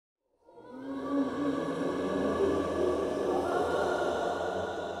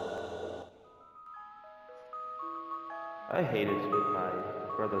I hate it when my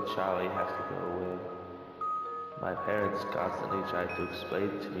brother Charlie has to go away. My parents constantly try to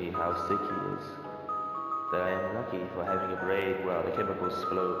explain to me how sick he is, that I am lucky for having a brain while the chemicals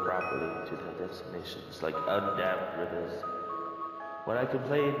flow properly to their destinations like undammed rivers. When I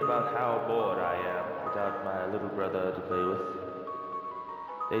complain about how bored I am without my little brother to play with,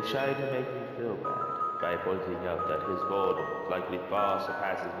 they try to make me feel bad by pointing out that his boredom likely far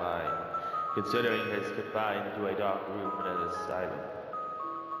surpasses mine, considering he's confined to a dark room in an asylum.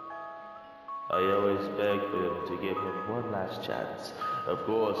 I always beg for them to give him one last chance. Of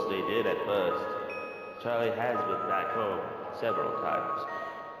course, they did at first. Charlie has been back home several times,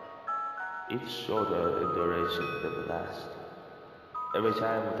 each shorter in duration than the last. Every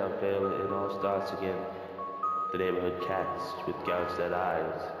time without fail, it all starts again. The neighborhood cats with gouged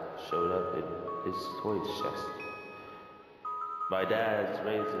eyes showed up in his toy chest. My dad's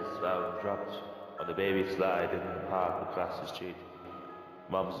razors found dropped on the baby slide in the park across the street.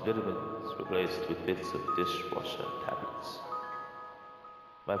 Mom's vitamins replaced with bits of dishwasher tablets.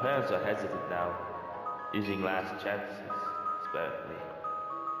 My parents are hesitant now, using last chances sparingly.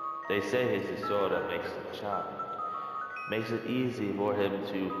 They say his disorder makes him charming, makes it easy for him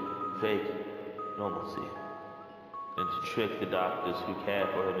to fake normalcy, and to trick the doctors who care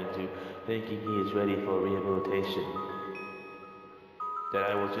for him into thinking he is ready for rehabilitation. That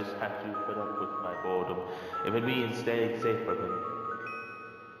I will just have to put up with my boredom if it means staying safe from him.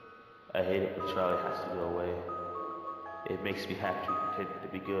 I hate it when Charlie has to go away. It makes me have to pretend to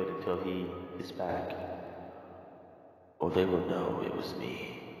be good until he is back. Or they will know it was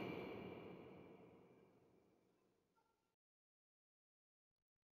me.